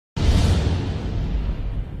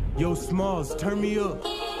Yo, Smalls, turn me up.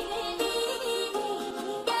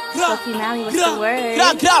 Sophie Mally, what's the word?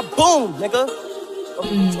 Boom, nigga.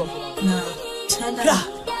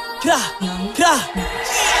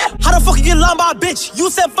 How the fuck you get lined by a bitch?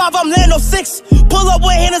 You said 5, I'm laying on 6. Pull up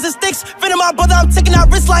with handers and sticks. Finna my brother, I'm taking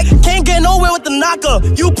that risk like can't get nowhere with the knocker.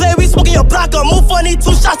 You play, we smoking your blocker. Move funny,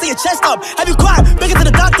 2 shots to your chest up. Have you cried? Bring it to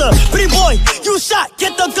the doctor. Pretty boy, you shot.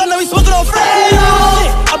 Get the gun, now we smoking on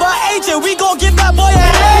Fredo. About agent, we gon' get that boy a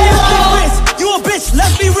head. You a bitch,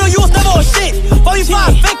 let's be real, you was never on shit.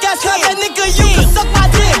 45, fake ass cut, that nigga, you can suck my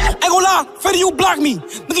dick. Ain't gon' lie, Fredo, you block me.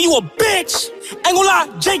 Nigga, you a bitch. Ain't gon' lie,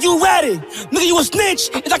 Jake, you ratted. Nigga, you a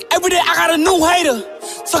snitch. It's like every day I got a new hater.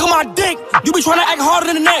 Suckin' my dick, you be tryna act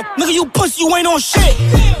harder than that. Nigga, you pussy, you ain't on shit.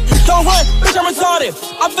 Don't run, bitch, I'm retarded.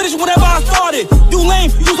 I finished whatever I started. You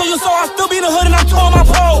lame, you told your soul, I still be in the hood and I'm towing my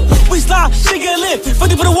pole. We slide, shit get lit. 50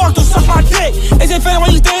 for the walk, don't suck my dick. AJ fan,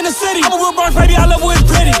 why you stay in the city? I'm a real burn, baby, I love where it's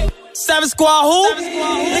pretty. Savage Squad, who?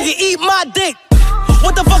 Nigga, eat my dick.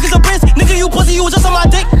 What the fuck is a bitch? Nigga, you pussy, you was just on my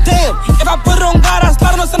dick. Damn. If I put it on God, I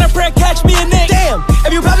slide on a Sunday prayer, catch me a nick. Damn.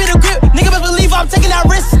 If you probably the grip, nigga best believe I'm taking that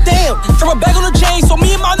risk. Damn. Drop a bag on the chain, so me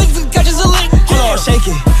and my niggas can catch us a lick. Hold on, shake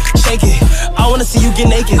it, shake it. I wanna see you get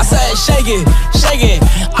naked. I said, shake it, shake it.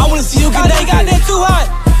 I wanna see you get naked. Got that too hot.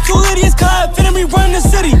 2 idiots collab, finna me running the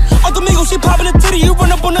city. Out the Migos, she popping a titty. You run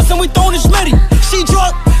up on us and we throwing the schmitty. She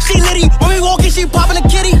drunk, she litty. When we walking, she popping a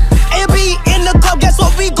kitty. A and B in the club, guess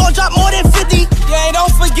what? We gon' drop more than 50. Yeah,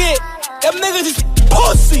 don't forget, them niggas is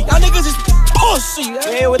pussy. Y'all niggas is pussy.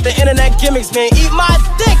 Yeah, with the internet gimmicks, man. Eat my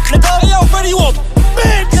dick, nigga. Hey, yo, Fredo, you a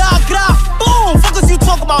bitch. Boom. Fuck us you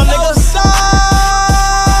talk about, nigga.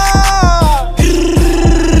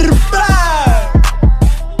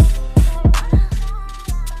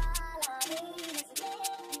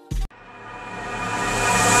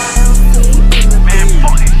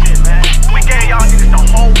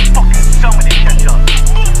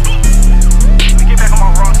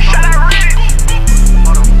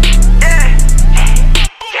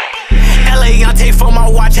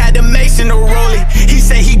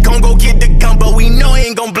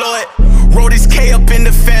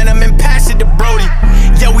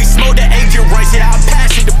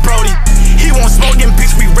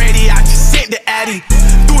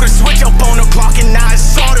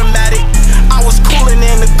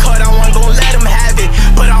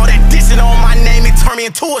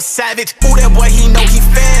 Savage, ooh, that boy, he know he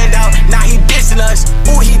fanned out. Now he dissing us.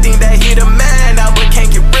 Ooh, he think that he the man now, but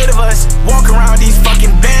can't get rid of us. Walk around these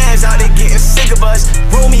fucking bands out, they getting sick of us.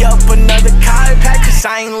 Roll me up another cotton pack, cause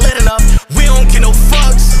I ain't lit enough. We don't give no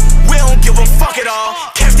fucks, we don't give a fuck at all.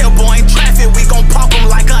 Catch that boy in traffic, we gon' pop him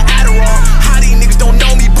like an Adderall. How these niggas don't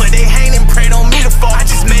know me, but they hang and pray on me to fall. I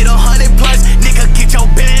just made 100 plus, nigga, get your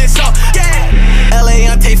bands up. Yeah.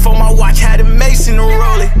 Ante for my watch, had a Mason to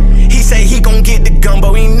roll it. He say he gon' get the gun,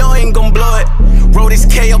 but we know he ain't gon' blow it. Roll this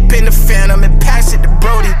K up in the Phantom and pass it to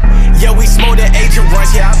Brody. Yeah, we smoke the agent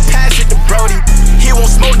runs, yeah, I pass it to Brody. He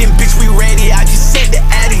won't smoke them, bitch, we ready, I just sent the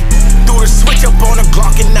Addy. Threw the switch up on the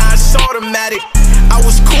Glock and now it's automatic. I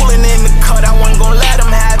was coolin' in the cut, I wasn't gon' let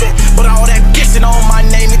him have it. But all that dissing on my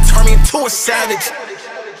name, it turned me into a savage.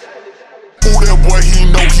 Ooh, that boy, he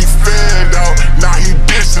know he fanned out. Now he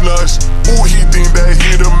dissing us. Ooh, he think that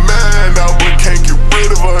he the man now, but can't get rid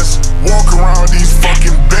of us. Walk around these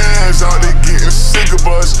fucking bands out, they getting sick of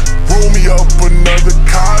us. Roll me up another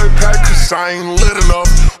cotton pack, cause I ain't